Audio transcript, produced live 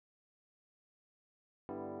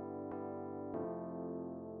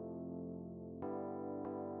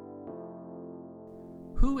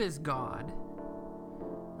Who is God?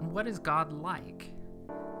 And what is God like?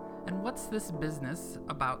 And what's this business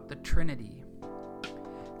about the Trinity?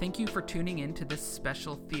 Thank you for tuning in to this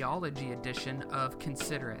special theology edition of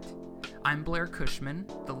Consider It. I'm Blair Cushman,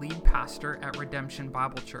 the lead pastor at Redemption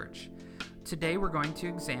Bible Church. Today we're going to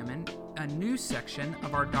examine a new section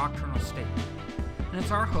of our doctrinal statement. And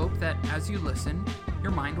it's our hope that as you listen,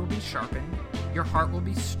 your mind will be sharpened, your heart will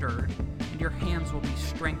be stirred, and your hands will be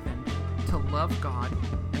strengthened to love God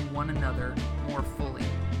and one another more fully.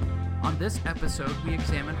 On this episode, we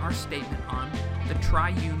examine our statement on the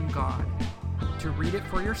triune God. To read it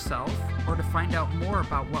for yourself or to find out more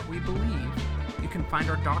about what we believe, you can find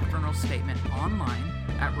our doctrinal statement online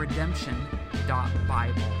at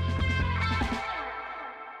redemption.bible.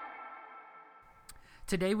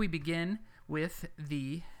 Today we begin with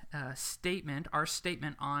the our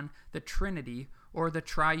statement on the Trinity or the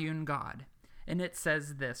triune God. And it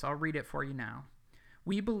says this, I'll read it for you now.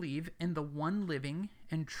 We believe in the one living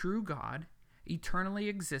and true God, eternally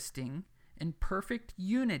existing in perfect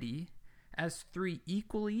unity as three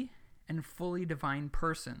equally and fully divine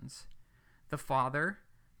persons, the Father,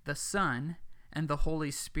 the Son, and the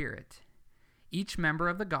Holy Spirit, each member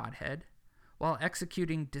of the Godhead, while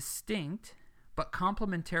executing distinct but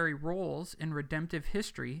complementary roles in redemptive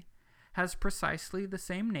history, has precisely the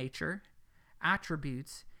same nature,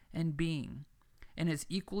 attributes, and being, and is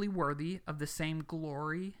equally worthy of the same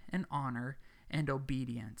glory and honor and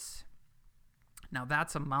obedience. Now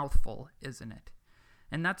that's a mouthful, isn't it?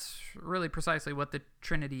 And that's really precisely what the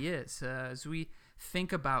Trinity is. As we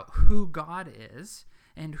think about who God is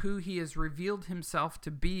and who he has revealed himself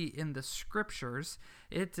to be in the scriptures,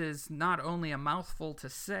 it is not only a mouthful to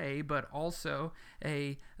say, but also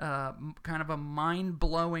a kind of a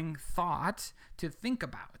mind-blowing thought to think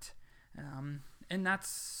about. And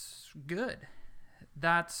that's good.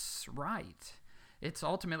 That's right. It's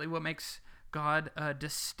ultimately what makes God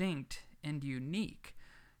distinct and unique.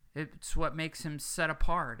 It's what makes him set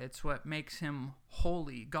apart. It's what makes him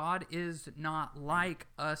holy. God is not like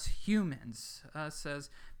us humans, us as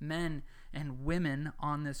men and women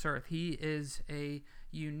on this earth. He is a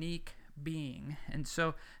unique being. And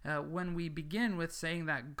so when we begin with saying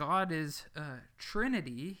that God is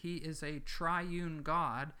Trinity, he is a triune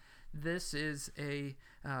God, this is a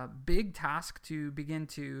big task to begin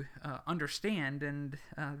to understand and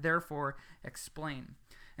therefore explain.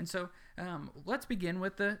 And so let's begin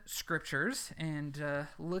with the scriptures and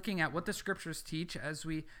looking at what the scriptures teach as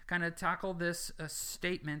we kind of tackle this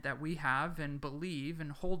statement that we have and believe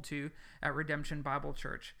and hold to at Redemption Bible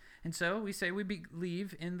Church. And so we say we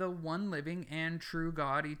believe in the one living and true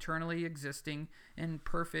God, eternally existing in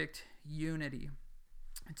perfect unity.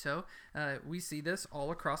 And so we see this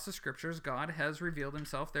all across the scriptures. God has revealed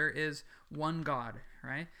himself. There is one God,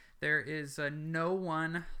 right? There is no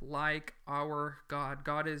one like our God.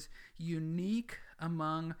 God is unique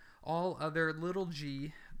among all other little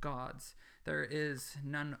g gods. There is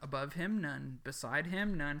none above him, none beside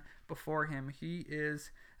him, none before him. He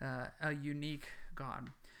is a unique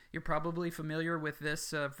God. You're probably familiar with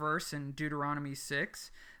this verse in Deuteronomy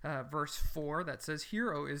 6, verse 4, that says,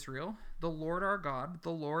 "Hear, O Israel, the Lord our God,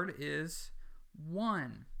 the Lord is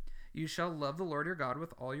one. You shall love the Lord your God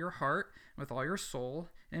with all your heart, with all your soul,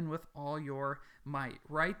 and with all your might."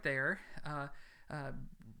 Right there, as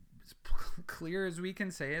clear as we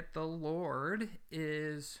can say it, the Lord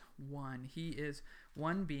is one. He is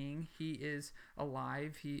one being. He is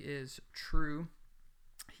alive. He is true.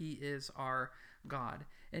 He is our God.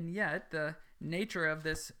 And yet, the nature of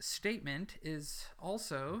this statement is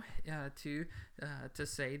also to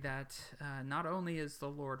say that not only is the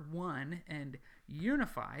Lord one and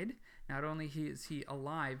unified, not only is he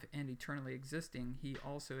alive and eternally existing, he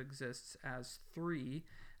also exists as three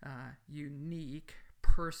unique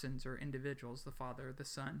persons or individuals, the Father, the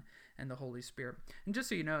Son, and the Holy Spirit. And just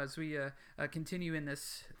so you know, as we continue in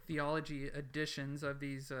this theology editions of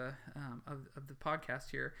these of the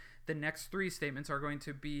podcast here, the next three statements are going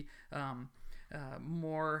to be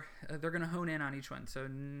more, they're going to hone in on each one. So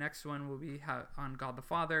next one will be on God the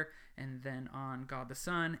Father, and then on God the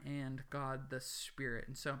Son, and God the Spirit.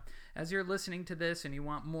 And so as you're listening to this and you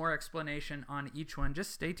want more explanation on each one,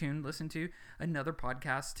 just stay tuned, listen to another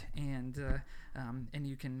podcast, and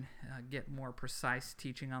you can get more precise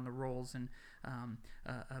teaching on the roles and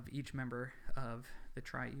of each member of the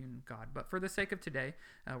triune God. But for the sake of today,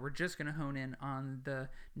 we're just going to hone in on the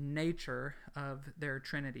nature of their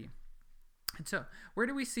Trinity. And so, where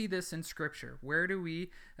do we see this in Scripture? Where do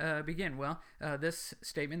we begin? Well, this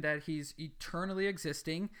statement that he's eternally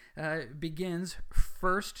existing begins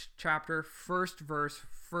first chapter, first verse,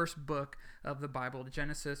 first book of the Bible,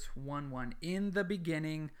 Genesis 1:1. In the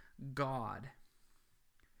beginning, God.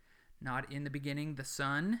 Not in the beginning, the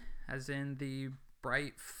sun, as in the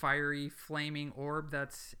bright, fiery, flaming orb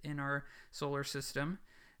that's in our solar system.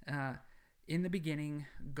 In the beginning,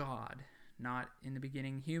 God. Not in the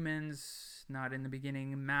beginning humans, not in the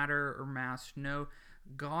beginning matter or mass. No,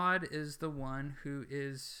 God is the one who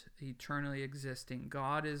is eternally existing.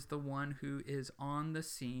 God is the one who is on the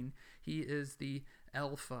scene. He is the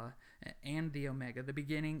Alpha and the Omega, the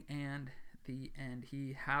beginning and the end.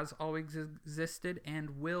 He has always existed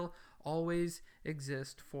and will always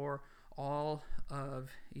exist for all of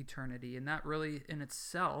eternity. And that really in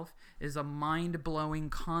itself is a mind-blowing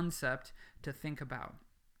concept to think about.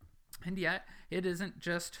 And yet, it isn't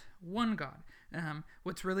just one God.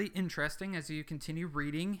 What's really interesting as you continue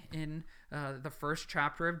reading in the first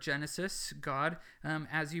chapter of Genesis, God,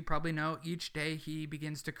 as you probably know, each day he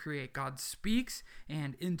begins to create. God speaks,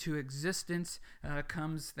 and into existence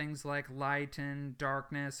comes things like light and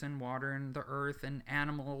darkness and water and the earth and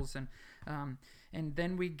animals. And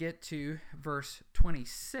then we get to verse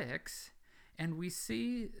 26, and we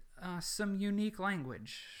see some unique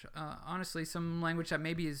language. Honestly, some language that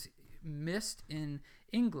maybe is missed in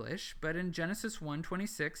English, but in Genesis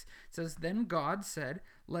 1:26 it says, "Then God said,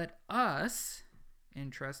 let us,"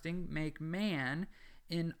 interesting, "make man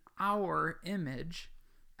in our image,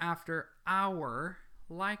 after our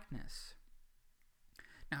likeness."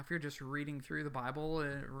 Now, if you're just reading through the Bible,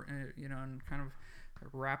 and kind of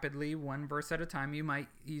rapidly, one verse at a time, you might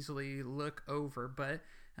easily look over, but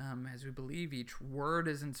as we believe each word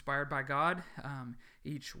is inspired by God,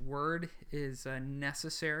 each word is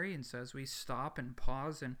necessary. And so as we stop and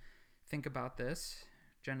pause and think about this,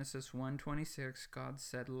 Genesis 1:26, God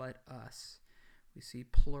said, let us. We see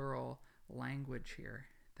plural language here,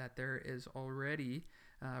 that there is already,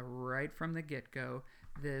 right from the get-go,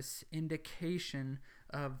 this indication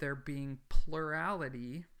of there being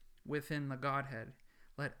plurality within the Godhead.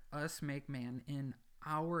 Let us make man in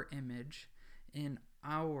our image, in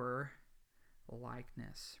our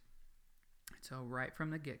likeness. So right from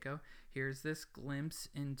the get-go, here's this glimpse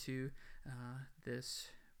into this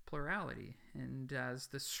plurality. And as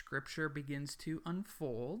the scripture begins to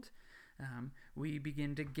unfold, we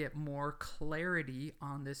begin to get more clarity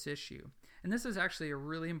on this issue. And this is actually a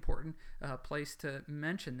really important place to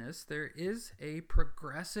mention this. There is a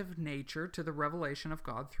progressive nature to the revelation of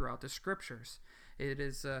God throughout the scriptures. It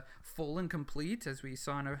is full and complete, as we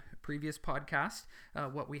saw in a previous podcast,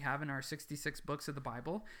 what we have in our 66 books of the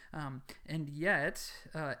Bible. And yet,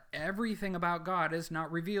 everything about God is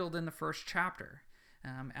not revealed in the first chapter.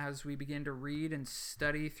 As we begin to read and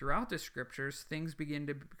study throughout the scriptures, things begin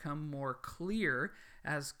to become more clear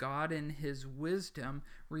as God in his wisdom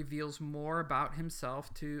reveals more about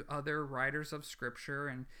himself to other writers of scripture,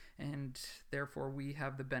 and therefore we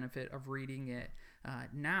have the benefit of reading it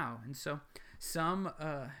now. And so some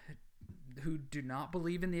who do not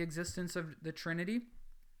believe in the existence of the Trinity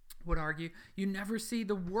would argue you never see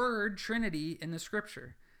the word Trinity in the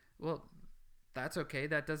scripture. Well, that's okay.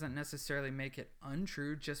 That doesn't necessarily make it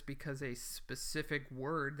untrue just because a specific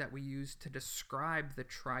word that we use to describe the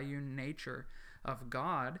triune nature of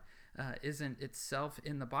God isn't itself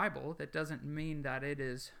in the Bible. That doesn't mean that it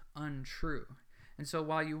is untrue. And so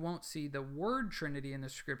while you won't see the word Trinity in the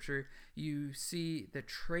scripture, you see the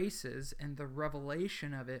traces and the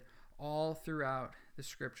revelation of it all throughout the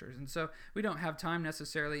scriptures. And so we don't have time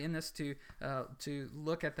necessarily in this to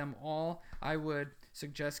look at them all. I would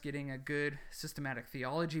suggest getting a good systematic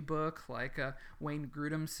theology book like Wayne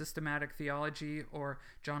Grudem's Systematic Theology, or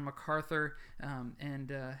John MacArthur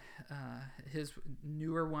and his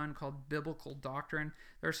newer one called Biblical Doctrine.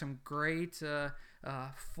 There's some great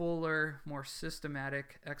fuller, more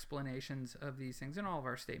systematic explanations of these things in all of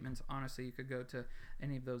our statements. Honestly, you could go to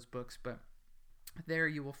any of those books, but there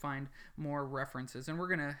you will find more references, and we're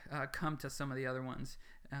going to come to some of the other ones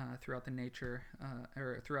throughout the nature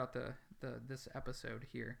or throughout this episode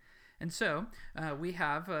here. And so we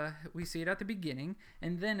see it at the beginning,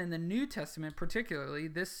 and then in the New Testament particularly,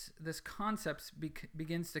 this concept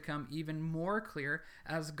begins to come even more clear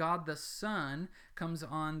as God the Son comes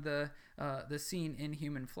on the scene in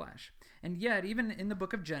human flesh. And yet, even in the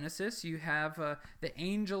book of Genesis, you have the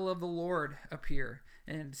angel of the Lord appear,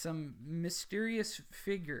 and some mysterious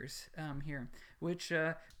figures here, which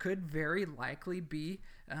could very likely be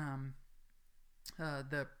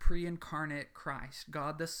the pre-incarnate Christ,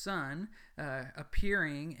 God the Son,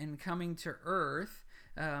 appearing and coming to earth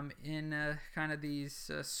in kind of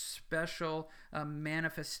these special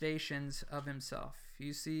manifestations of himself.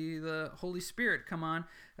 You see the Holy Spirit come on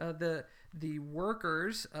the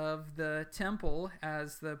workers of the temple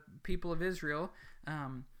as the people of Israel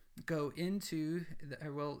go into,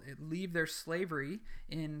 leave their slavery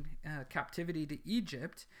in captivity to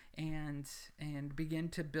Egypt and begin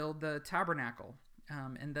to build the tabernacle.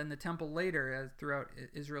 And then the temple later, throughout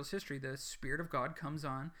Israel's history, the Spirit of God comes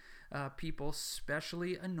on people,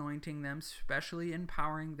 specially anointing them, specially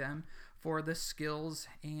empowering them for the skills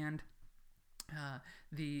and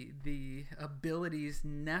the abilities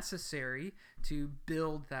necessary to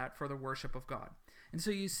build that for the worship of God. And so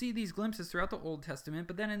you see these glimpses throughout the Old Testament,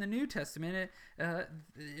 but then in the New Testament,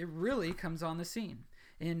 it really comes on the scene.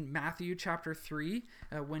 In Matthew chapter 3,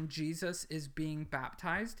 when Jesus is being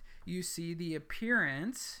baptized, you see the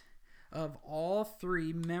appearance of all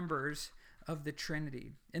three members of the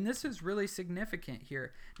Trinity. And this is really significant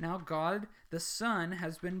here. Now God the Son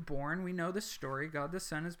has been born. We know the story. God the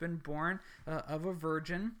Son has been born of a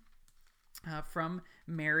virgin from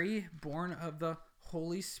Mary, born of the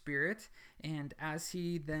Holy Spirit. And as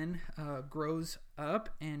he then grows up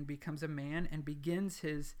and becomes a man and begins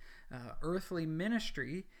his earthly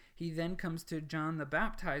ministry, he then comes to John the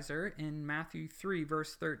Baptizer in Matthew 3,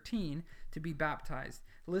 verse 13, to be baptized.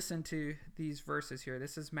 Listen to these verses here.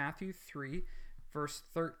 This is Matthew 3, verse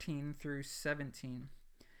 13 through 17.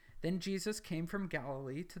 Then Jesus came from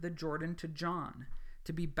Galilee to the Jordan to John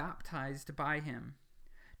to be baptized by him.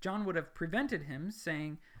 John would have prevented him,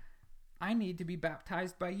 saying, "I need to be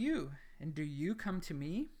baptized by you, and do you come to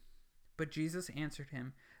me?" But Jesus answered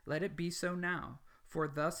him, "Let it be so now, for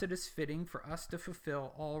thus it is fitting for us to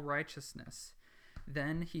fulfill all righteousness."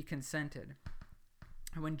 Then he consented.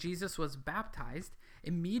 When Jesus was baptized,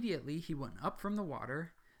 immediately he went up from the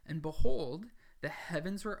water, and behold, the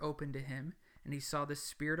heavens were opened to him, and he saw the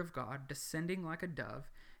Spirit of God descending like a dove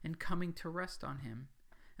and coming to rest on him.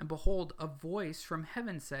 And behold, a voice from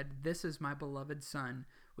heaven said, "This is my beloved Son,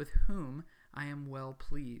 with whom I am well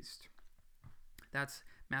pleased." That's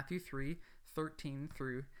Matthew 3, 13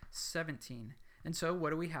 through 17. And so what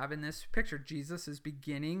do we have in this picture? Jesus is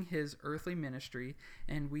beginning his earthly ministry,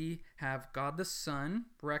 and we have God the Son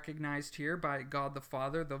recognized here by God the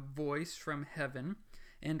Father, the voice from heaven,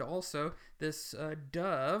 and also this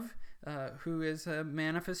dove who is a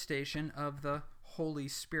manifestation of the Holy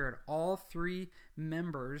Spirit. All three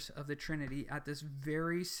members of the Trinity at this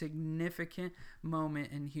very significant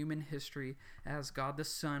moment in human history as God the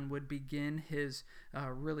Son would begin his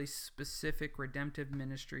really specific redemptive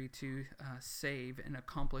ministry to save and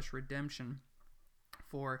accomplish redemption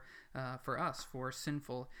for us, for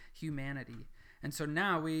sinful humanity. And so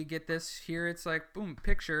now we get this here. It's like, boom,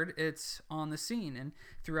 pictured. It's on the scene. And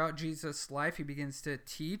throughout Jesus' life, he begins to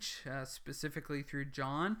teach, specifically through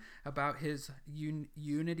John, about his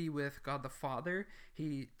unity with God the Father.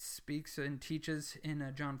 He speaks and teaches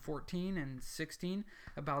in John 14 and 16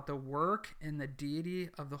 about the work and the deity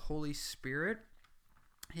of the Holy Spirit.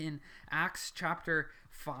 In Acts chapter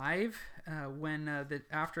 5, when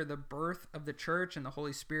after the birth of the church and the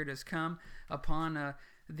Holy Spirit has come upon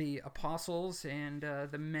the apostles and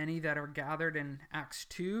the many that are gathered in Acts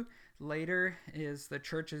 2. Later is the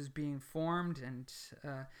church is being formed, and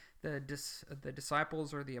the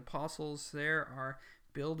disciples or the apostles there are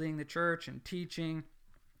building the church and teaching.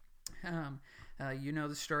 You know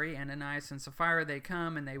the story. Ananias and Sapphira, they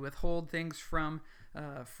come and they withhold things from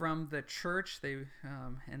the church.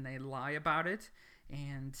 And they lie about it.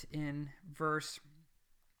 And in verse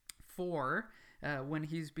 4, when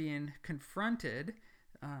he's being confronted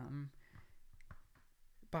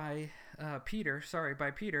by Peter,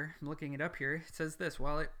 I'm looking it up here. It says this: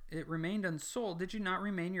 "While it remained unsold, did you not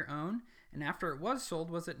remain your own? And after it was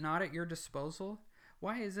sold, was it not at your disposal?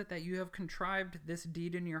 Why is it that you have contrived this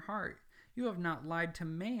deed in your heart? You have not lied to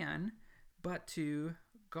man, but to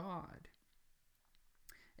God."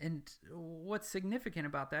 And what's significant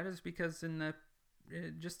about that is because in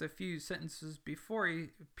just a few sentences before,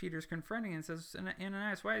 Peter's confronting and says,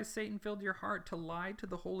 "Ananias, why has Satan filled your heart to lie to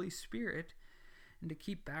the Holy Spirit and to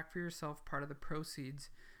keep back for yourself part of the proceeds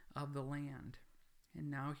of the land?" And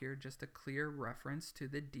now here, just a clear reference to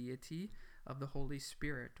the deity of the Holy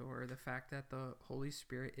Spirit, or the fact that the Holy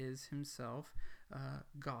Spirit is himself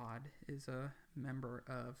God, is a member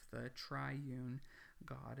of the triune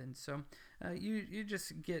God. And so you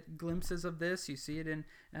just get glimpses of this. You see it in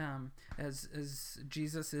as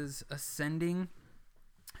Jesus is ascending,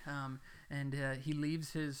 and he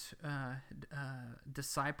leaves his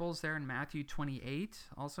disciples there in Matthew 28.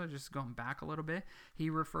 Also, just going back a little bit, he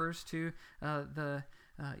refers to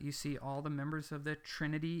you see all the members of the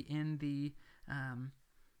Trinity in the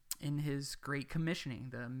in his great commissioning,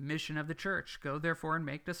 the mission of the church. Go therefore and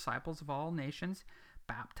make disciples of all nations,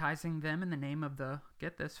 baptizing them in the name of the,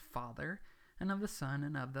 get this, Father, and of the Son,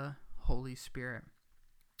 and of the Holy Spirit.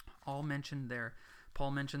 All mentioned there.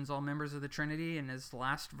 Paul mentions all members of the Trinity in his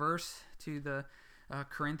last verse to the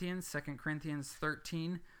Corinthians, 2 Corinthians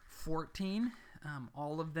 13:14.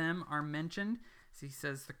 All of them are mentioned. He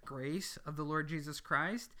says, the grace of the Lord Jesus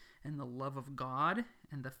Christ and the love of God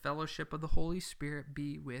and the fellowship of the Holy Spirit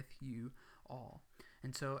be with you all.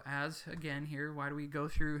 And so as, again, here, why do we go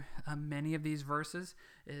through many of these verses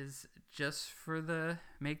is just for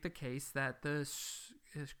make the case that the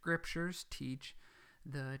scriptures teach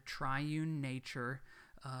the triune nature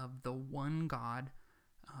of the one God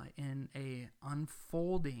in a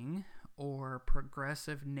unfolding or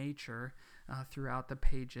progressive nature throughout the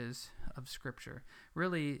pages of Scripture.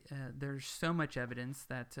 Really, there's so much evidence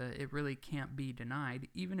that it really can't be denied,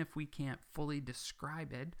 even if we can't fully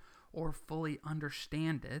describe it or fully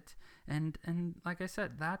understand it. And like I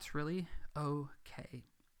said, that's really okay.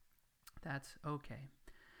 That's okay.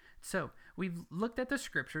 So we've looked at the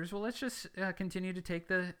scriptures. Well, let's just continue to take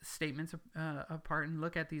the statements apart and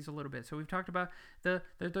look at these a little bit. So we've talked about that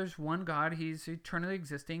there's one God. He's eternally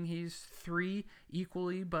existing. He's three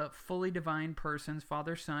equally but fully divine persons,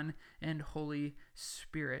 Father, Son, and Holy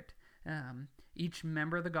Spirit. Each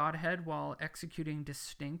member of the Godhead, while executing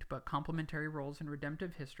distinct but complementary roles in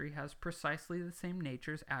redemptive history, has precisely the same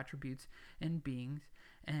natures, attributes, and beings,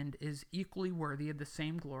 and is equally worthy of the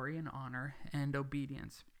same glory and honor and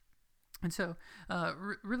obedience. And so,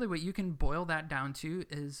 really, what you can boil that down to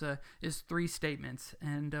is three statements.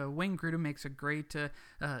 And Wayne Grudem makes a great,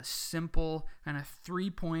 simple, kind of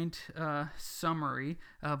 3-point summary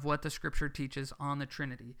of what the Scripture teaches on the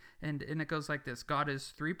Trinity. And it goes like this: God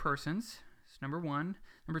is three persons. That's number one.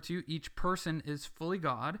 Number two, each person is fully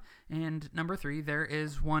God. And number three, there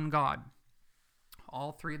is one God.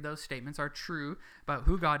 All three of those statements are true about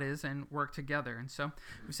who God is and work together. And so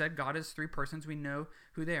we said God is three persons. We know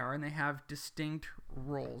who they are, and they have distinct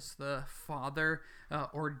roles. The Father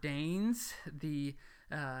ordains, the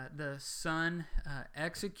Son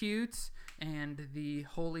executes, and the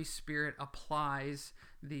Holy Spirit applies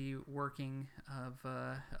the working of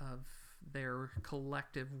their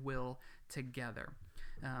collective will together.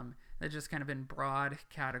 They're just kind of in broad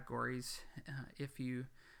categories, if you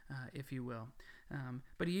will.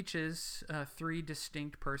 But each is three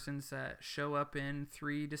distinct persons that show up in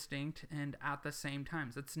three distinct and at the same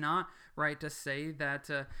times. It's not right to say that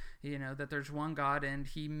that there's one God and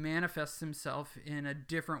he manifests himself in a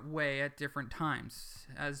different way at different times.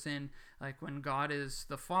 As in, like when God is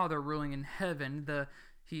the Father ruling in heaven,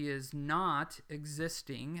 he is not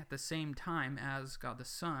existing at the same time as God the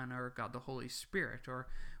Son or God the Holy Spirit. Or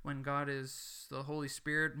when God is the Holy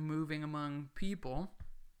Spirit moving among people,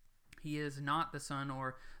 he is not the Son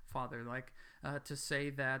or Father. Like to say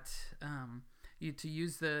that, to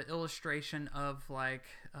use the illustration of like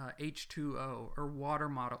H2O or water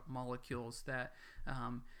molecules that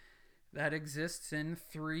exists in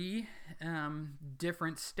three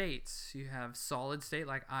different states. You have solid state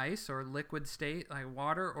like ice, or liquid state like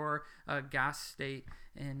water, or a gas state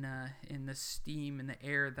in the steam in the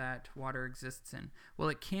air that water exists in. Well,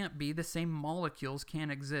 it can't be. The same molecules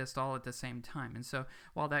can't exist all at the same time. And so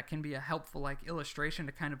while that can be a helpful like illustration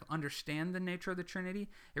to kind of understand the nature of the Trinity,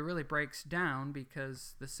 it really breaks down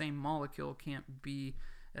because the same molecule can't be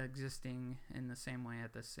existing in the same way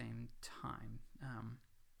at the same time.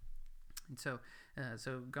 And so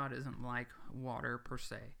God isn't like water per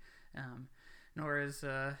se, nor is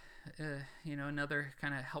another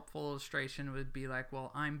kind of helpful illustration would be like,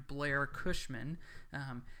 well, I'm Blair Cushman,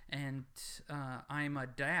 and I'm a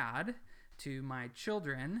dad to my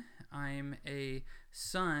children. I'm a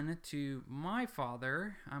son to my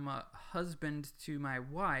father. I'm a husband to my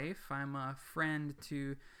wife. I'm a friend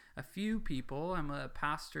to a few people. I'm a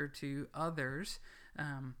pastor to others.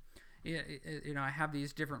 I have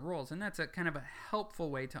these different roles, and that's a kind of a helpful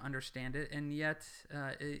way to understand it. And yet,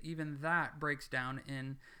 even that breaks down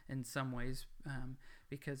in some ways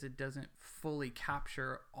because it doesn't fully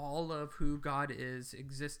capture all of who God is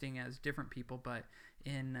existing as different people, but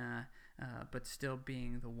still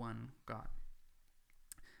being the one God.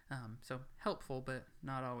 So helpful, but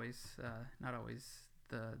not always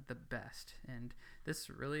the best. And this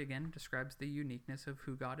really again describes the uniqueness of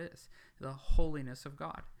who God is, the holiness of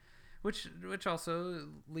God. Which also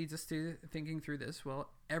leads us to thinking through this. Well,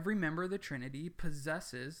 every member of the Trinity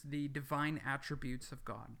possesses the divine attributes of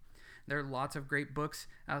God. There are lots of great books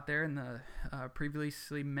out there in the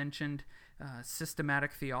previously mentioned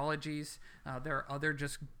systematic theologies. There are other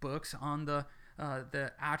just books on the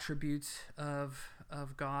attributes of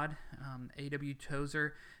of God. A.W.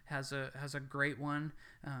 Tozer has a great one.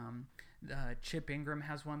 Chip Ingram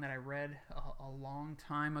has one that I read a long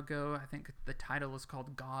time ago. I think the title is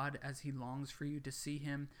called God as He Longs for You to See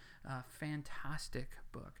Him. Fantastic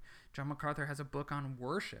book. John MacArthur has a book on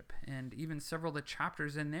worship, and even several of the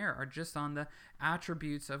chapters in there are just on the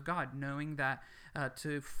attributes of God, knowing that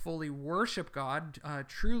to fully worship God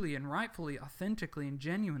truly and rightfully, authentically and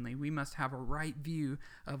genuinely, we must have a right view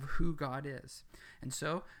of who God is. And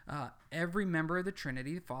so every member of the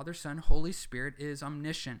Trinity, Father, Son, Holy Spirit, is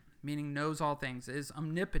omniscient, meaning knows all things, is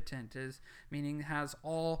omnipotent, is meaning has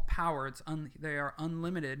all power. They are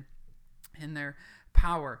unlimited in their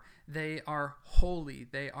power. They are holy.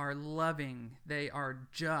 They are loving. They are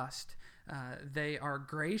just. They are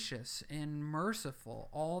gracious and merciful.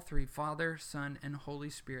 All three, Father, Son, and Holy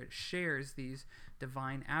Spirit, shares these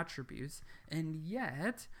divine attributes, and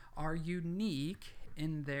yet are unique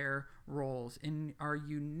in their roles, are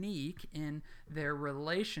unique in their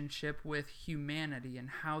relationship with humanity and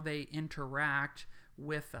how they interact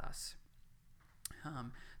with us.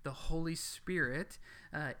 The Holy Spirit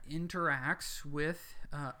interacts with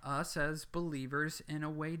us as believers in a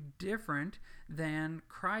way different than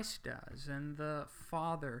Christ does and the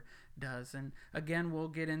Father does. And again, we'll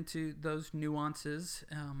get into those nuances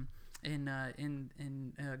in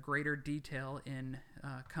greater detail in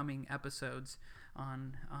coming episodes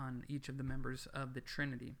on each of the members of the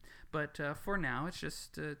Trinity. But for now,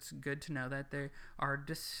 it's good to know that they are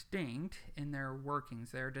distinct in their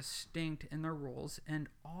workings. They're distinct in their roles, and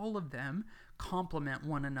all of them complement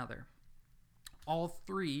one another. All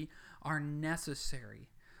three are necessary.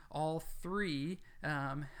 All three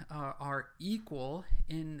are equal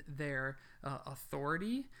in their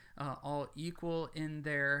authority, all equal in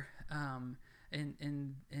their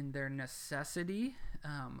in their necessity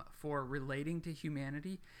for relating to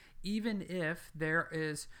humanity, even if there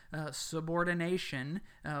is subordination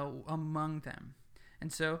among them.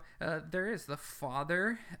 And so there is the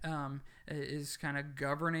Father is kind of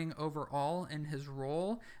governing over all in his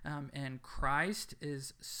role, and Christ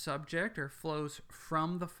is subject or flows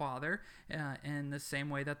from the Father in the same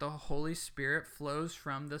way that the Holy Spirit flows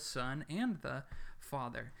from the Son and the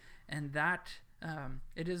Father. And that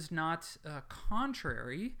it is not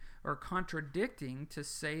contrary or contradicting to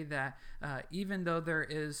say that even though there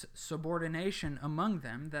is subordination among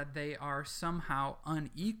them, that they are somehow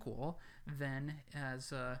unequal then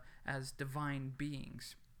as divine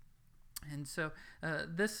beings. And so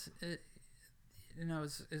this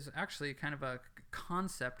is actually kind of a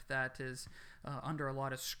concept that is under a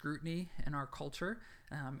lot of scrutiny in our culture,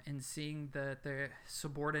 and seeing the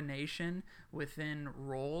subordination within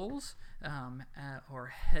roles or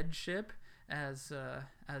headship as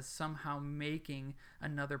somehow making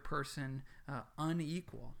another person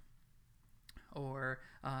unequal or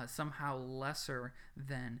somehow lesser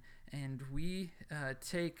than. And we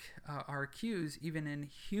take our cues even in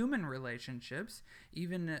human relationships,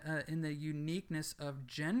 even in the uniqueness of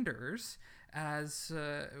genders, as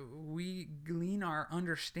we glean our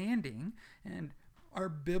understanding and our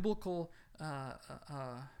biblical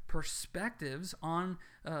perspectives on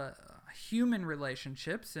human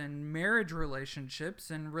relationships and marriage relationships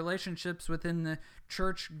and relationships within the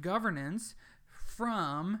church governance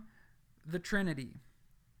from the Trinity.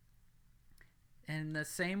 In the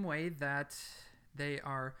same way that they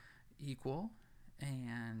are equal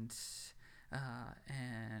and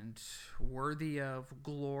worthy of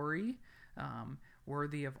glory,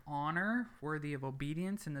 worthy of honor, worthy of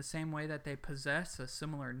obedience, in the same way that they possess a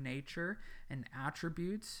similar nature and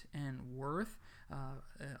attributes and worth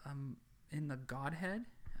in the Godhead,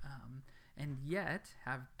 and yet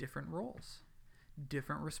have different roles,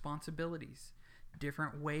 different responsibilities,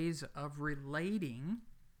 different ways of relating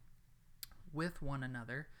with one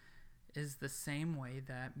another, is the same way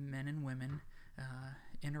that men and women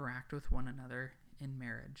interact with one another in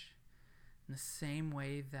marriage. In the same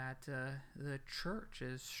way that the church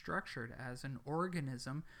is structured as an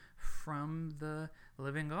organism from the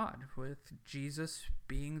living God, with Jesus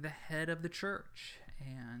being the head of the church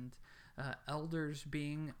and elders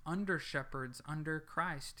being under shepherds under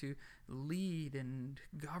Christ to lead and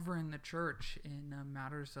govern the church in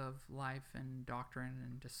matters of life and doctrine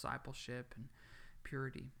and discipleship and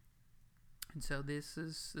purity. And so this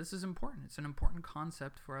is important. It's an important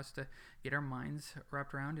concept for us to get our minds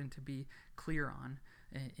wrapped around and to be clear on,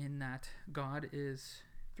 in that God is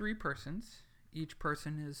three persons. Each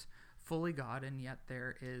person is fully God, and yet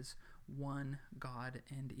there is one God.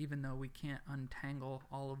 And even though we can't untangle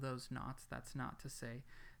all of those knots, that's not to say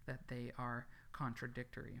that they are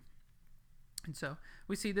contradictory. And so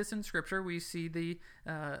we see this in Scripture. We see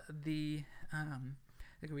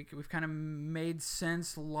we've kind of made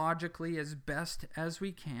sense logically as best as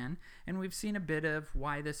we can, and we've seen a bit of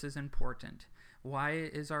why this is important. Why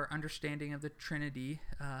is our understanding of the Trinity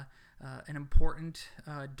an important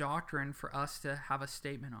doctrine for us to have a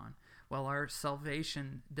statement on? Well, our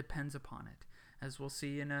salvation depends upon it. As we'll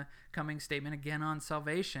see in a coming statement again on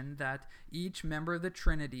salvation, that each member of the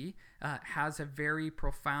Trinity has a very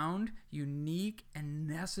profound, unique, and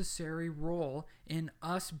necessary role in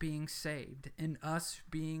us being saved, in us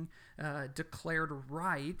being declared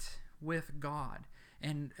right with God.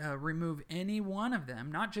 And remove any one of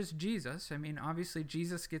them, not just Jesus. I mean, obviously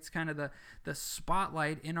Jesus gets kind of the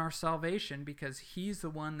spotlight in our salvation because he's the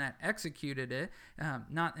one that executed it,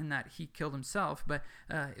 not in that he killed himself, but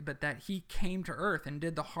that he came to earth and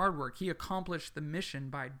did the hard work. He accomplished the mission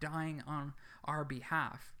by dying on our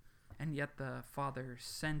behalf. And yet the Father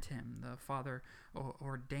sent him. The Father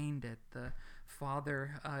ordained it. The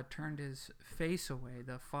Father turned his face away.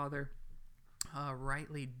 The Father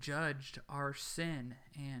rightly judged our sin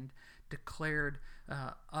and declared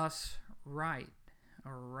us right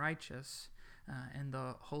or righteous, and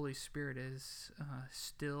the Holy Spirit is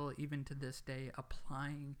still, even to this day,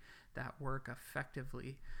 applying that work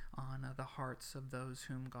effectively on the hearts of those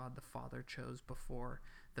whom God the Father chose before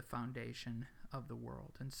the foundation of the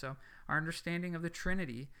world. And so our understanding of the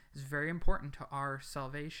Trinity is very important to our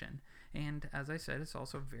salvation. And as I said, it's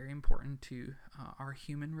also very important to our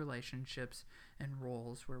human relationships and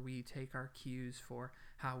roles, where we take our cues for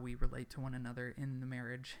how we relate to one another in the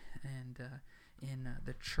marriage and in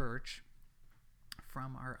the church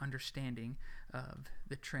from our understanding of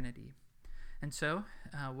the Trinity. And so,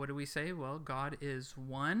 what do we say? Well, God is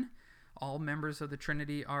one. All members of the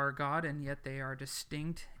Trinity are God, and yet they are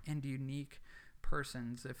distinct and unique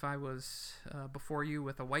persons. If I was before you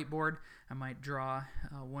with a whiteboard, I might draw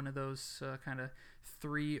one of those kind of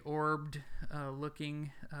three-orbed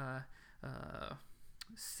looking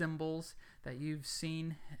symbols that you've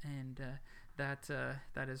seen, and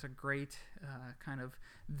that is a great kind of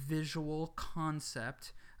visual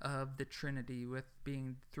concept of the Trinity, with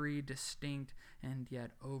being three distinct and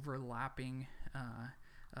yet overlapping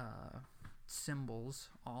symbols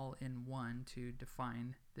all in one to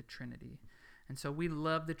define the Trinity. And so we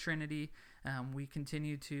love the Trinity. We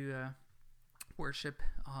continue to worship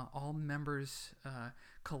all members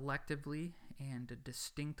collectively and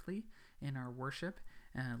distinctly in our worship,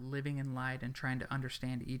 living in light and trying to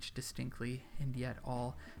understand each distinctly and yet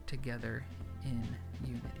all together in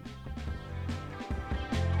unity.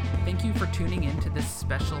 Thank you for tuning in to this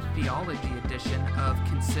special theology edition of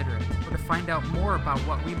Consider It. Or to find out more about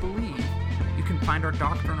what we believe, you can find our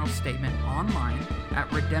doctrinal statement online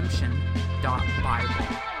at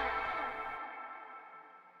redemption.bible.